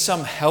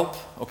some help,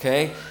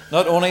 okay?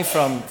 Not only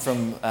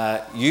from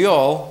you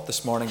all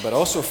this morning, but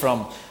also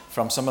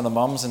from some of the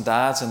mums and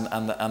dads and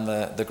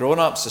the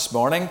grown-ups this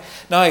morning.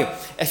 Now,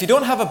 if you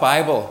don't have a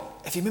Bible,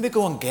 if you maybe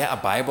go and get a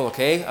Bible,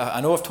 okay?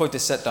 I know I've told you to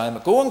sit down,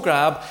 but go and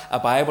grab a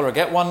Bible or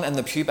get one in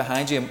the pew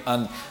behind you.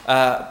 And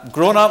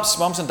grown-ups,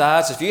 mums and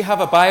dads, if you have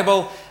a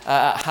Bible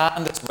at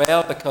hand as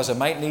well, because I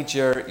might need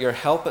your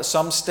help at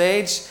some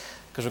stage,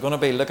 because we're going to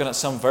be looking at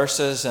some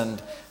verses.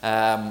 And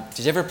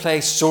did you ever play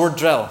sword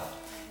drill?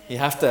 You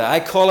have to,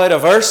 I call out a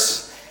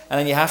verse, and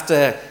then you have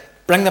to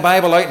bring the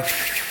Bible out and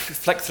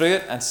flick through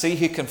it and see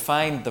who can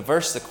find the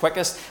verse the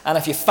quickest. And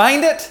if you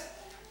find it,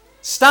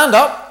 stand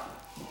up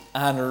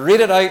and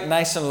read it out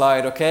nice and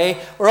loud, okay?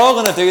 We're all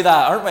going to do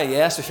that, aren't we?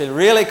 Yes, we feel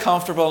really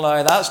comfortable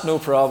now. That's no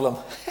problem.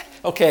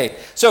 Okay,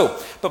 so,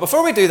 but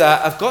before we do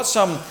that, I've got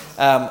some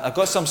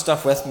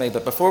stuff with me.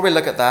 But before we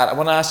look at that, I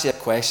want to ask you a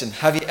question.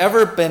 Have you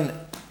ever been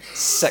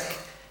sick?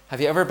 Have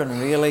you ever been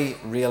really,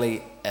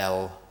 really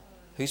ill?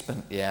 Who's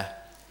been? Yeah.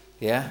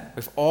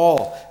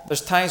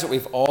 There's times that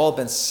we've all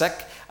been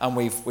sick and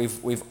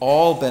we've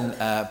all been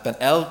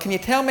ill. Can you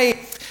tell me,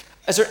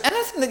 is there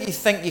anything that you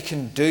think you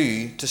can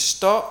do to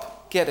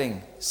stop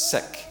getting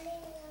sick?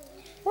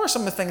 What are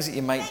some of the things that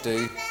you might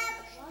do?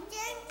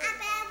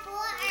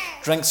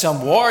 Drink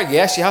some water.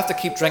 Yes, you have to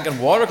keep drinking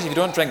water, because if you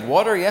don't drink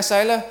water, yes,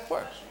 Isla?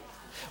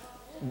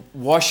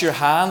 Wash your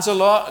hands a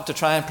lot to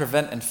try and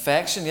prevent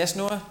infection. Yes,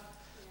 Noah?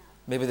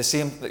 Maybe the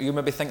same, you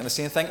may be thinking the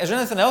same thing. Is there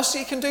anything else that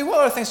you can do? What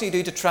are the things that you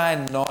do to try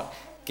and not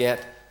get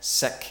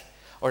sick,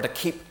 or to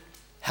keep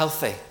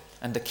healthy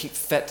and to keep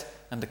fit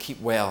and to keep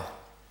well?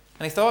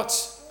 Any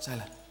thoughts?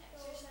 Silent.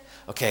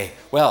 Okay,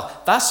 well,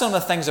 that's some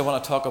of the things I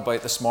want to talk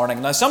about this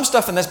morning. Now, some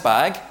stuff in this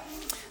bag,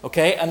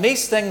 okay, and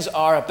these things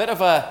are a bit of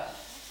a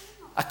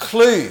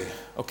clue,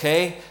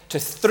 okay, to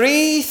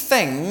three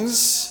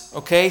things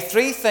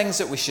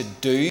that we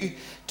should do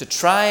to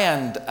try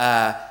and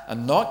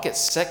not get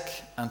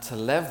sick and to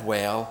live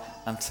well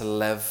and to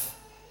live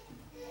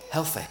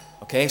healthy.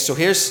 Okay, so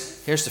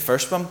here's the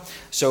first one.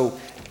 So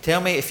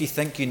tell me if you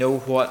think you know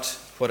what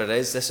it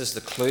is. This is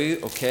the clue,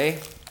 okay?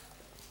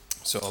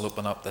 So I'll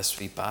open up this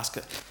wee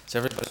basket. Is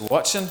everybody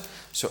watching?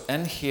 So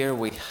in here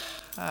we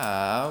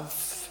have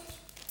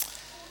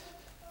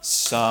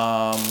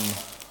some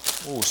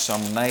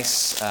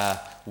nice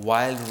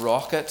wild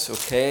rocket,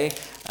 okay?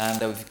 And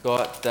we've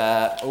got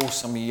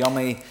some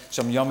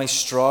yummy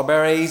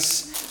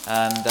strawberries.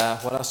 And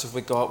what else have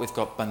we got? We've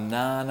got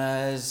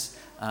bananas.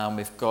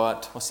 We've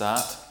got, what's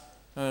that?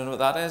 I don't know what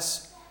that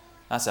is.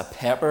 That's a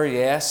pepper,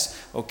 yes.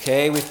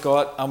 Okay, we've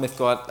got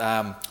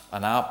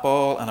an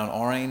apple and an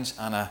orange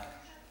and a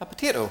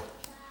potato.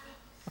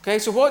 Okay,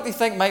 so what do you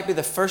think might be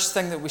the first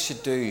thing that we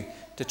should do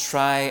to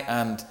try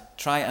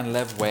and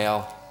live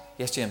well?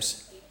 Yes,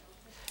 James?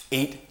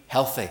 Eat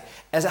healthy.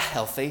 Is a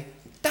healthy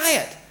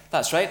diet.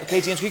 That's right.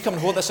 Okay, James, can you come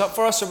and hold this up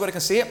for us so everybody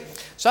can see it?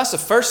 So that's the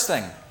first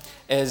thing,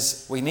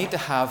 is we need to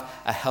have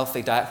a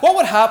healthy diet. What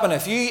would happen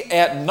if you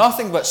ate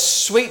nothing but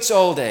sweets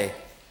all day?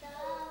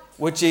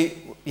 Would you?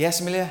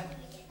 Yes, Amelia?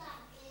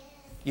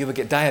 You would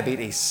get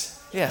diabetes.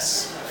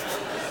 Yes.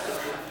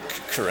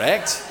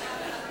 Correct.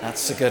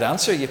 That's a good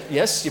answer.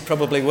 Yes, you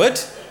probably would.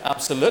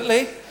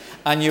 Absolutely.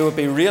 And you would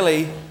be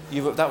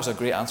that was a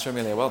great answer,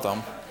 Amelia. Well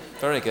done.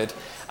 Very good.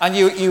 And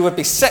you would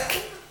be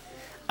sick.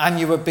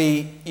 And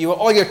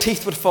all your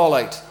teeth would fall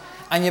out.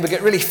 And you would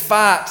get really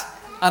fat.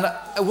 And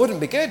it wouldn't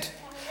be good.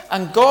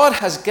 And God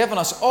has given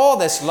us all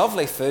this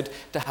lovely food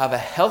to have a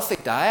healthy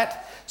diet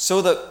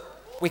so that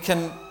we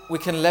can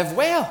live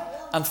well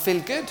and feel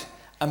good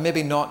and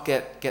maybe not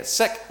get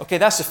sick. Okay,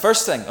 that's the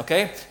first thing,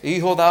 okay? You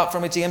hold that up for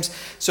me, James.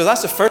 So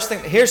that's the first thing.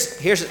 Here's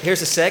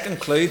the second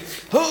clue.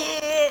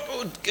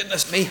 Oh,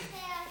 goodness me.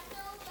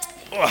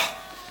 Oh,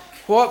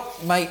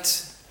 what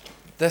might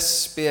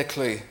this be a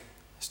clue?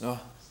 No.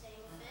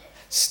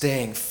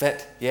 Staying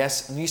fit,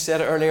 yes. And you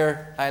said it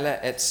earlier, Isla,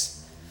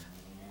 it's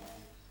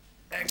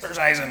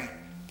exercising.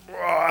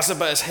 Oh, that's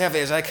about as heavy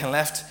as I can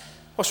lift.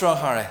 What's wrong,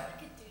 Harry?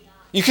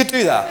 You could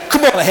do that.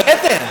 Come on ahead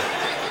then.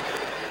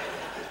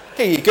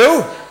 Here you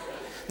go.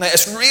 Now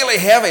it's really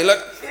heavy. Look.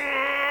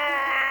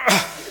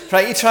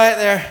 Right, you try it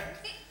there.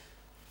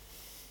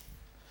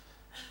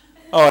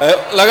 Oh,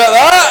 look at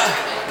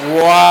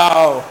that.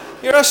 Wow.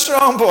 You're a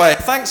strong boy.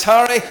 Thanks,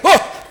 Harry.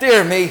 Oh,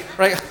 dear me.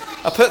 Right,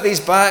 I'll put these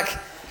back.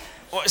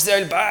 What's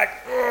there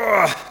back?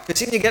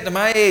 Because when you get to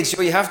my age,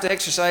 you have to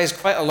exercise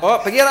quite a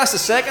lot. But yeah, that's the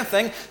second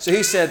thing. So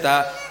who said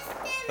that?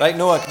 Right,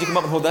 Noah, could you come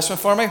up and hold this one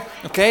for me?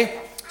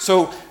 Okay.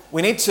 So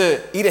we need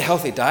to eat a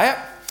healthy diet.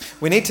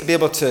 We need to be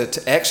able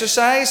to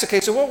exercise. Okay,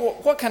 so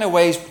what kind of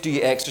ways do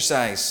you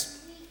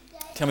exercise?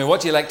 Tell me,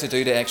 what do you like to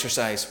do to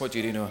exercise? What do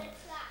you do, Noah?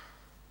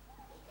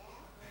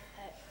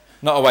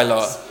 Not a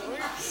lot.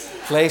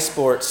 Play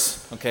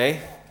sports.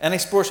 Okay. Any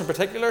sports in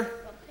particular?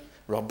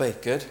 Rugby.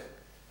 Good.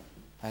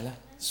 Isla?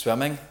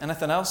 Swimming.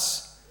 Anything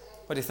else?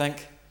 What do you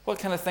think? What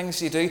kind of things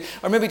do you do?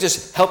 Or maybe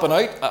just helping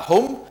out at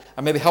home,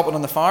 or maybe helping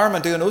on the farm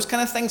and doing those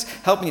kind of things,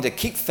 helping you to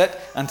keep fit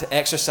and to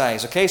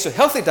exercise. Okay, so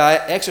healthy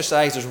diet,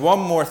 exercise. There's one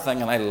more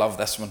thing, and I love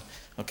this one.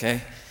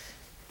 Okay,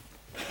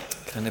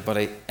 Can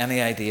anybody, any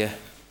idea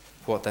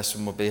what this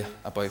one will be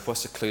about?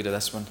 What's the clue to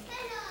this one?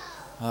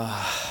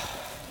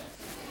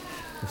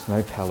 It's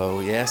my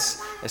pillow,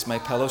 yes. It's my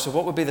pillow. So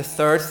what would be the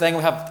third thing?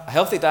 We have a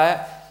healthy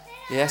diet.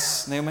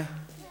 Yes, Naomi?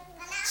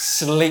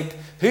 Sleep.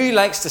 Who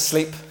likes to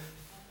sleep?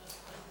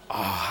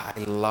 I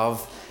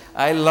love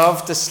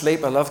to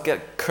sleep. I love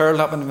get curled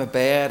up into my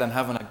bed and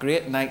having a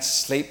great night's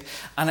sleep.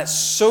 And it's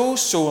so,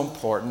 so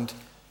important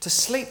to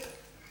sleep.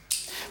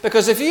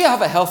 Because if you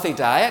have a healthy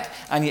diet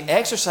and you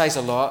exercise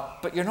a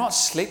lot, but you're not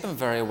sleeping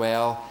very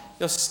well,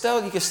 you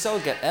can still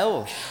get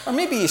ill. Or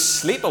maybe you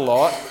sleep a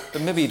lot,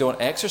 but maybe you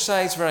don't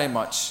exercise very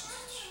much.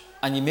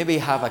 And you maybe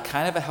have a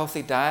kind of a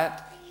healthy diet,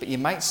 but you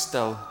might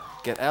still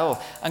get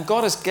ill. And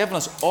God has given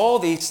us all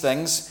these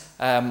things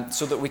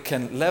so that we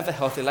can live a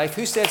healthy life.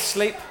 Who said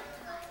sleep?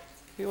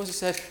 Who was it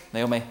said?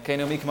 Naomi. Okay,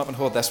 Naomi, come up and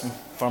hold this one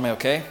for me,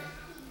 okay?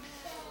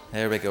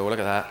 There we go, look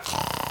at that.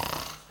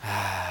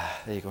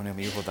 There you go,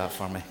 Naomi, you hold that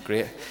for me.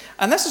 Great.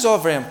 And this is all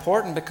very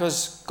important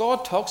because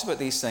God talks about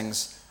these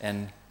things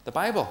in the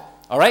Bible.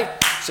 All right,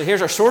 so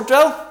here's our sword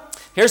drill.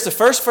 Here's the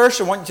first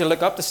verse. I want you to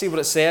look up to see what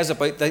it says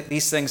about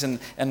these things in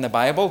the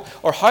Bible,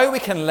 or how we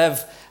can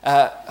live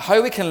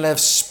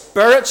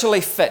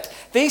spiritually fit.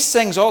 These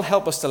things all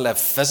help us to live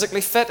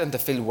physically fit and to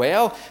feel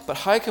well, but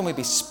how can we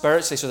be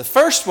spiritually? So the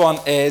first one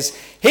is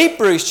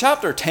Hebrews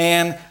chapter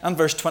 10 and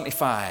verse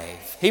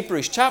 25.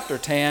 Hebrews chapter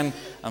 10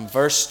 and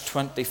verse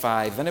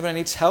 25. If anybody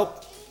needs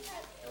help,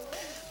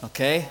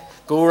 okay,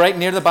 go right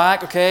near the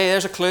back. Okay,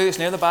 there's a clue. It's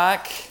near the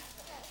back.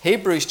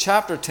 Hebrews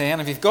chapter 10.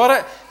 If you've got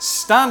it,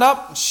 stand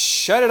up and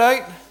shout it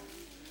out.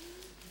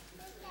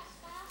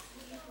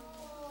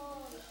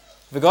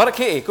 Have we got it,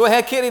 Katie? Go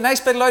ahead, Katie.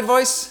 Nice big loud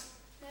voice.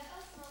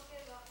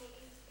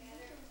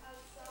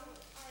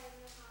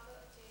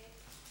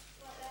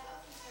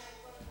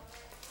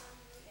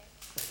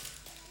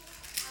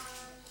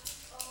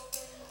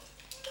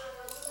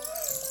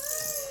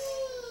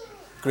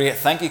 Great,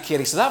 thank you,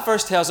 Katie. So that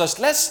verse tells us,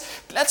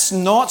 let's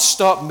not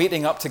stop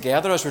meeting up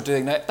together as we're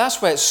doing now.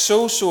 That's why it's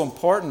so, so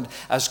important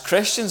as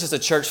Christians, as a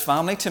church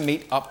family, to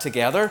meet up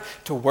together,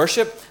 to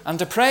worship and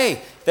to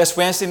pray. This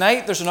Wednesday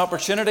night, there's an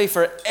opportunity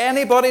for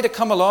anybody to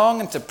come along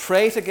and to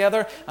pray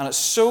together, and it's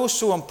so,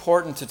 so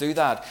important to do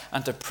that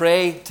and to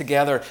pray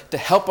together to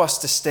help us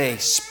to stay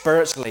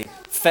spiritually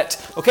fit.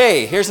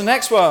 Okay, here's the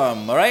next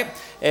one, all right?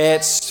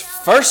 It's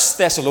 1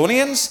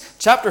 Thessalonians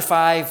chapter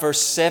 5,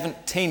 verse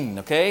 17,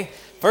 okay?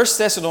 1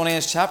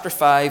 Thessalonians chapter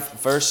 5,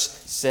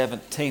 verse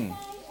 17.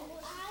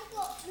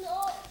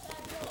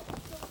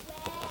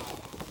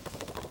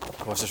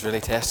 Was this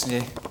really testing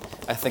you?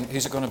 I think,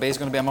 who's it going to be? Is it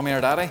going to be a mummy or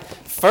a daddy?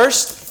 1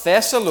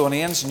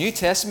 Thessalonians, New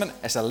Testament.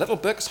 It's a little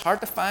book. It's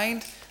hard to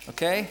find.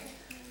 Okay?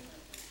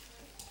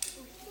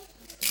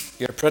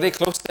 You're pretty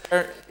close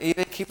there,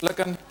 Evie. Keep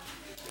looking.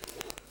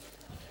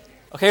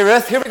 Okay,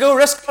 Ruth. Here we go.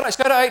 Ruth, got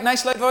it out.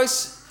 Nice loud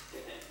voice.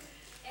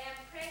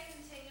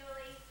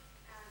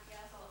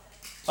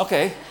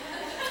 Okay,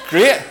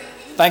 great,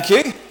 thank you.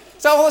 Is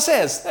that all it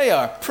says? There you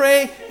are.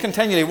 Pray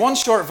continually. One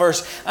short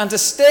verse. And to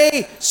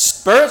stay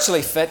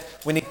spiritually fit,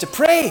 we need to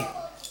pray.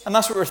 And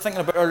that's what we were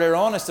thinking about earlier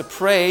on, is to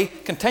pray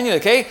continually,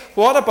 okay?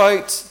 What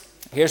about,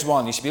 here's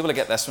one. You should be able to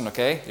get this one,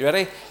 okay? You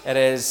ready? It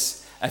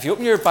is, if you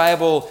open your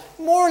Bible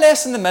more or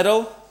less in the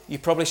middle, you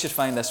probably should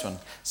find this one.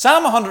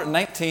 Psalm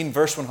 119,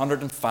 verse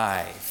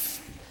 105.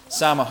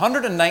 Psalm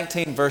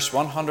 119, verse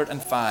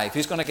 105.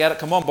 Who's going to get it?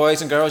 Come on,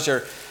 boys and girls.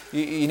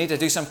 You need to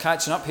do some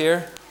catching up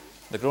here.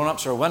 The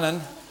grown-ups are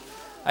winning.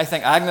 I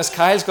think Agnes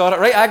Kyle's got it.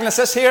 Right, Agnes,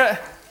 let's hear it.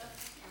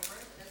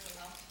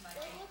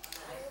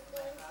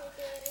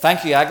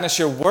 Thank you, Agnes.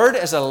 Your word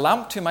is a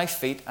lamp to my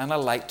feet and a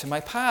light to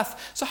my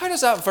path. So how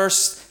does that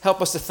verse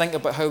help us to think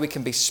about how we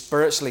can be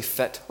spiritually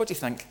fit? What do you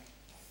think?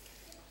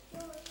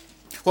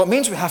 Well, it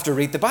means we have to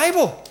read the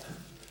Bible.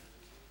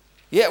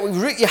 Yeah,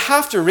 you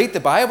have to read the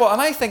Bible. And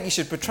I think you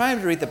should be trying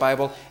to read the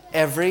Bible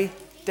every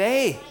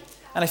day.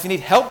 And if you need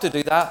help to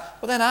do that,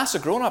 well then ask a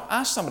grown-up,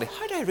 ask somebody,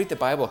 how do I read the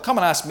Bible? Come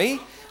and ask me,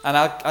 and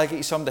I'll get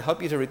you someone to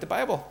help you to read the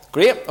Bible.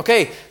 Great.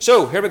 Okay,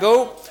 so here we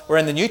go. We're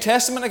in the New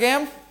Testament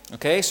again.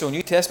 Okay, so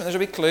New Testament, there's a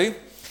wee clue.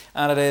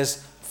 And it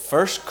is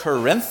 1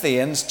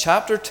 Corinthians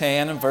chapter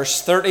 10 and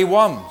verse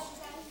 31.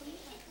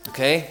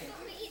 Okay.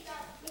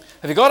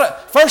 Have you got it?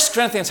 1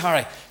 Corinthians,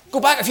 Harry. Go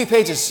back a few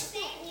pages.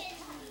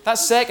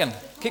 That's second.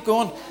 Keep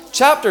going.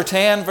 Chapter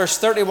 10, verse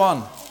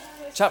 31.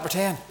 Chapter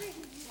 10.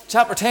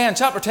 Chapter 10,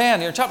 chapter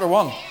 10, you're in chapter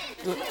 1.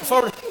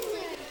 Forward.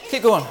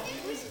 Keep going.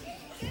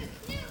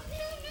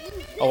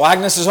 Oh,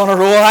 Agnes is on a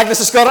roll. Agnes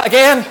has got it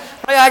again.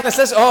 Right, Agnes,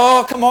 let's...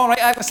 Oh, come on, right,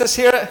 Agnes, let's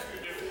hear it.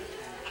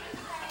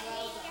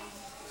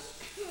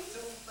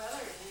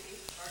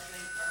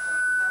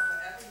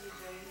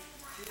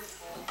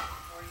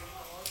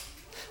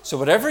 So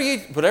whatever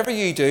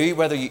you do,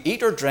 whether you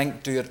eat or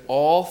drink, do it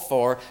all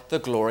for the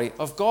glory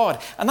of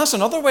God. And that's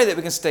another way that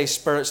we can stay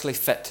spiritually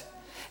fit.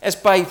 Is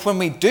by when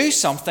we do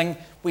something,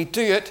 we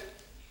do it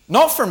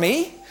not for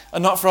me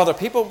and not for other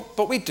people,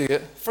 but we do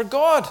it for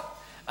God.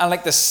 And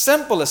like the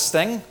simplest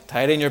thing,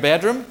 tidying your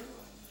bedroom,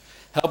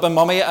 helping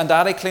mummy and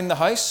daddy clean the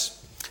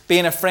house,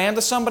 being a friend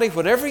to somebody,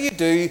 whatever you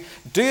do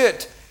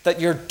it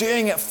that you're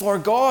doing it for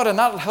God, and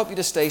that'll help you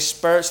to stay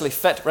spiritually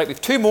fit. Right, we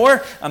have two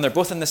more, and they're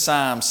both in the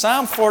Psalms.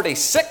 Psalm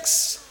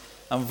 46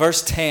 and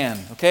verse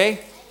 10, okay?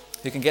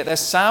 You can get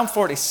this. Psalm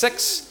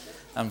 46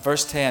 and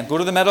verse 10. Go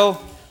to the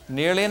middle,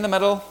 nearly in the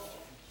middle.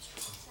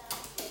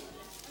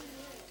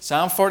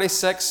 Psalm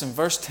 46 and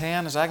verse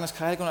 10. Is Agnes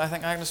Kyle going? I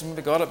think Agnes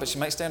maybe got it, but she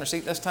might stay in her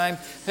seat this time.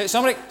 Hey,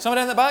 somebody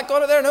in the back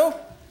got it there? No?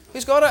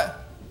 Who's got it?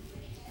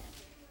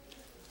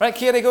 Right,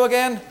 Katie, go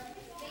again.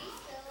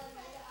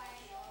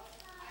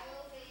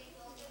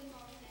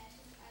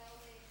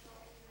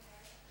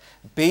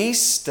 Be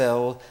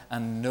still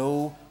and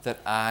know that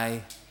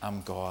I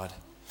am God.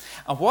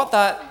 And what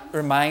that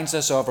reminds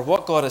us of, or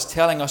what God is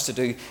telling us to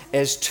do,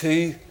 is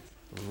to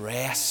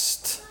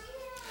rest.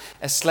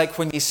 It's like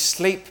when you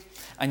sleep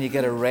and you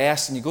get a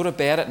rest and you go to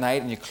bed at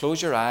night and you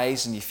close your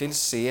eyes and you feel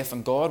safe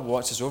and God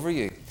watches over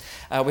you.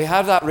 We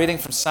have that reading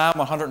from Psalm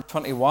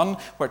 121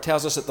 where it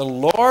tells us that the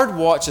Lord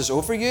watches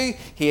over you.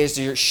 He is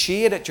your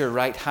shade at your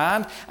right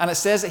hand, and it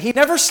says that He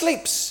never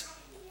sleeps.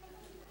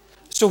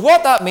 So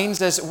what that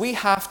means is we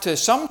have to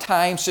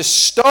sometimes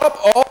just stop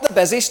all the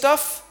busy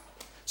stuff.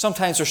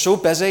 Sometimes we're so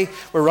busy,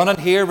 we're running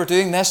here, we're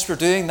doing this, we're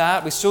doing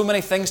that, we've so many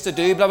things to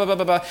do, blah, blah, blah,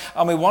 blah, blah,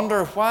 and we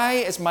wonder, why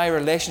is my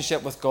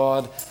relationship with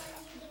God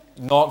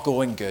not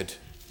going good?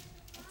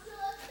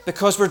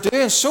 Because we're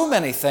doing so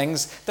many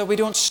things that we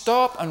don't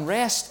stop and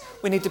rest.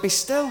 We need to be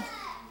still.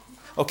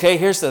 Okay,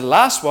 here's the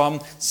last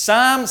one.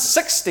 Psalm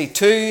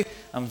 62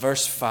 and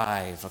verse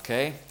 5.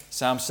 Okay,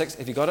 Psalm 6.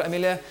 Have you got it,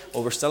 Amelia?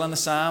 Oh, we're still in the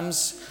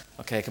Psalms.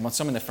 Okay, come on,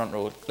 some in the front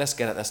row. Let's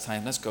get it this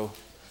time. Let's go.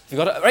 Have you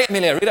got it? Right,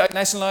 Amelia, read it out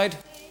nice and loud.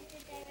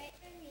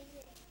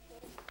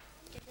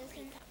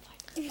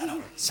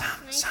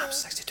 Psalm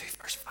 62,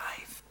 verse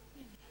 5.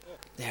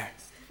 There.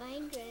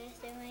 Find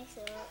rest, O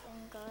my soul,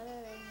 in God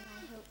alone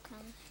my hope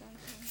comes from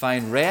Him.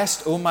 Find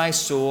rest, O my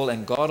soul,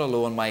 in God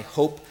alone my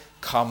hope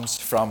comes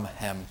from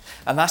Him.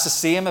 And that's the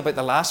same about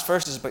the last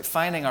verse. It's about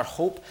finding our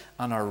hope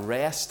and our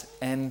rest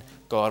in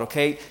God.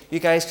 Okay, you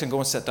guys can go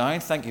and sit down.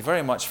 Thank you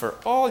very much for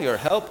all your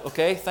help.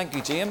 Okay, thank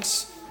you,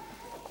 James.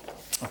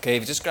 Okay,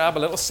 if you just grab a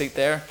little seat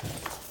there.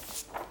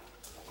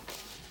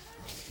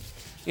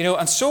 You know,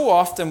 and so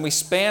often we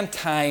spend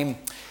time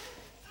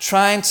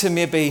trying to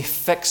maybe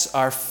fix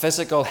our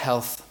physical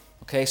health.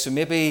 Okay, so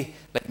maybe,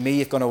 like me,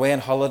 you've gone away on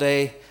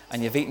holiday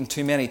and you've eaten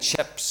too many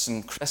chips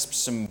and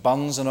crisps and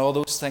buns and all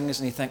those things,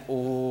 and you think,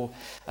 oh,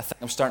 I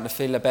think I'm starting to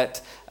feel a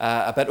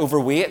bit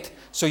overweight.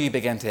 So you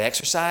begin to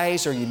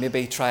exercise, or you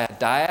maybe try a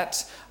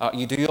diet.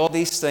 You do all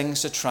these things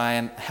to try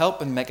and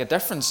help and make a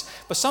difference.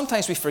 But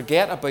sometimes we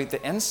forget about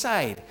the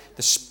inside,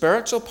 the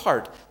spiritual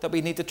part that we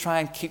need to try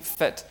and keep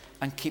fit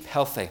and keep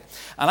healthy.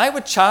 And I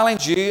would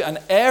challenge you and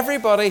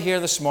everybody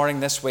here this morning,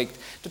 this week,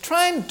 to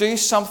try and do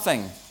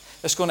something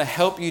that's going to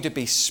help you to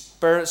be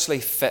spiritually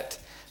fit.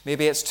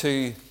 Maybe it's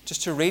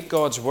just to read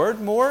God's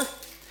Word more.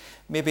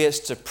 Maybe it's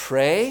to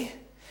pray.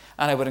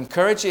 And I would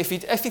encourage you, if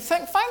you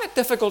find it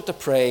difficult to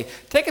pray,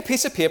 take a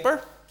piece of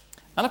paper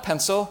and a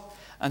pencil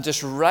and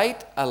just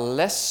write a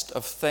list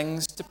of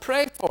things to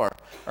pray for.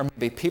 Or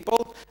maybe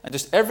people, and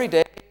just every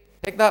day,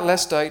 take that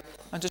list out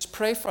and just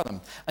pray for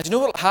them. And you know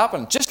what will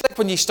happen? Just like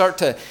when you start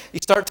to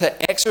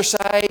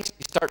exercise,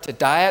 you start to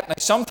diet. Now,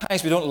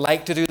 sometimes we don't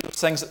like to do those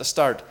things at the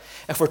start.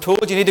 If we're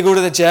told you need to go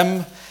to the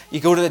gym, you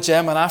go to the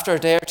gym, and after a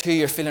day or two,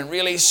 you're feeling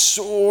really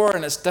sore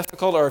and it's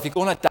difficult. Or if you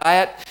go on a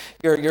diet,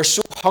 you're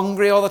so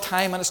hungry all the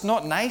time and it's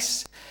not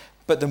nice.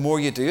 But the more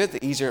you do it,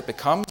 the easier it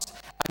becomes,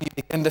 and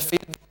you begin to feel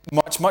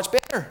much, much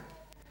better.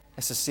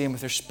 It's the same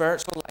with your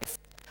spiritual life.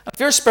 If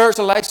your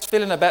spiritual life's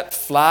feeling a bit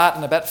flat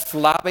and a bit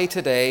flabby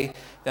today,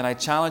 then I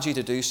challenge you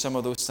to do some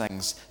of those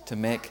things to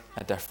make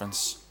a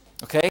difference.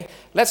 Okay?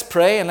 Let's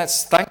pray and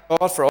let's thank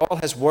God for all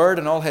His Word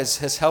and all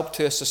His help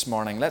to us this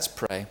morning. Let's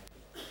pray.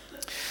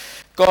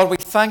 God, we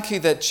thank You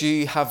that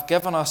You have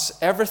given us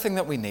everything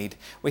that we need.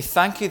 We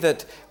thank You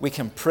that we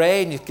can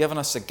pray and You've given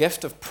us a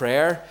gift of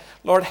prayer.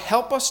 Lord,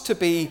 help us to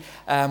be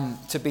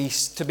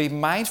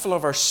mindful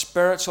of our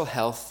spiritual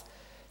health,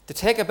 to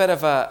take a bit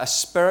of a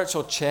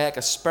spiritual check,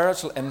 a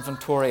spiritual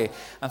inventory,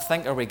 and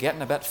think, are we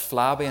getting a bit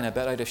flabby and a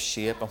bit out of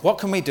shape? And what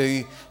can we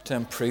do to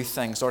improve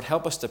things? Lord,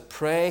 help us to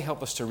pray,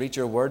 help us to read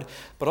Your Word,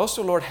 but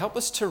also, Lord, help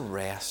us to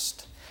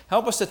rest.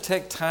 Help us to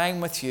take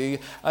time with You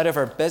out of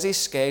our busy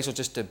schedule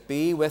just to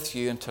be with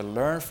You and to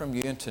learn from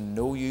You and to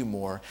know You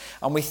more.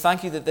 And we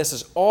thank You that this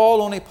is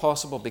all only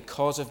possible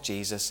because of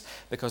Jesus,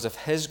 because of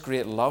His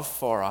great love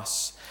for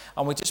us.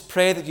 And we just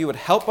pray that You would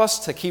help us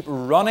to keep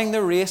running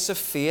the race of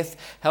faith.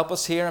 Help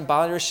us here in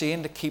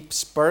Ballyrashane to keep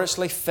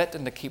spiritually fit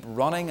and to keep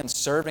running and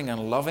serving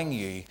and loving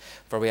You.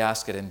 For we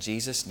ask it in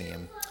Jesus'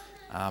 name.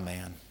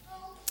 Amen.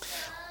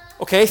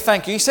 Okay,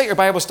 thank you. Set your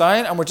Bibles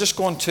down and we're just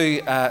going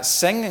to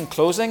sing in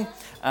closing.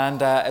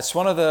 And it's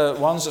one of the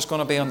ones that's going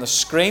to be on the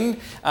screen.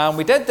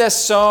 We did this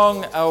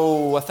song,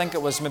 I think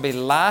it was maybe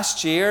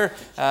last year.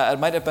 It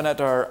might have been at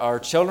our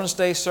Children's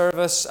Day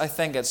service. I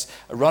think it's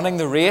Running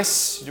the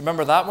Race. Do you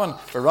remember that one?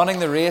 We're running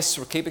the race.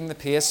 We're keeping the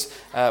pace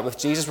with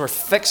Jesus. We're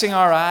fixing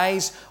our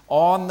eyes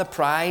on the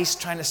prize,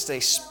 trying to stay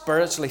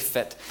spiritually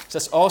fit. So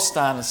let's all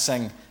stand and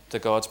sing to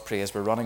God's praise. We're running.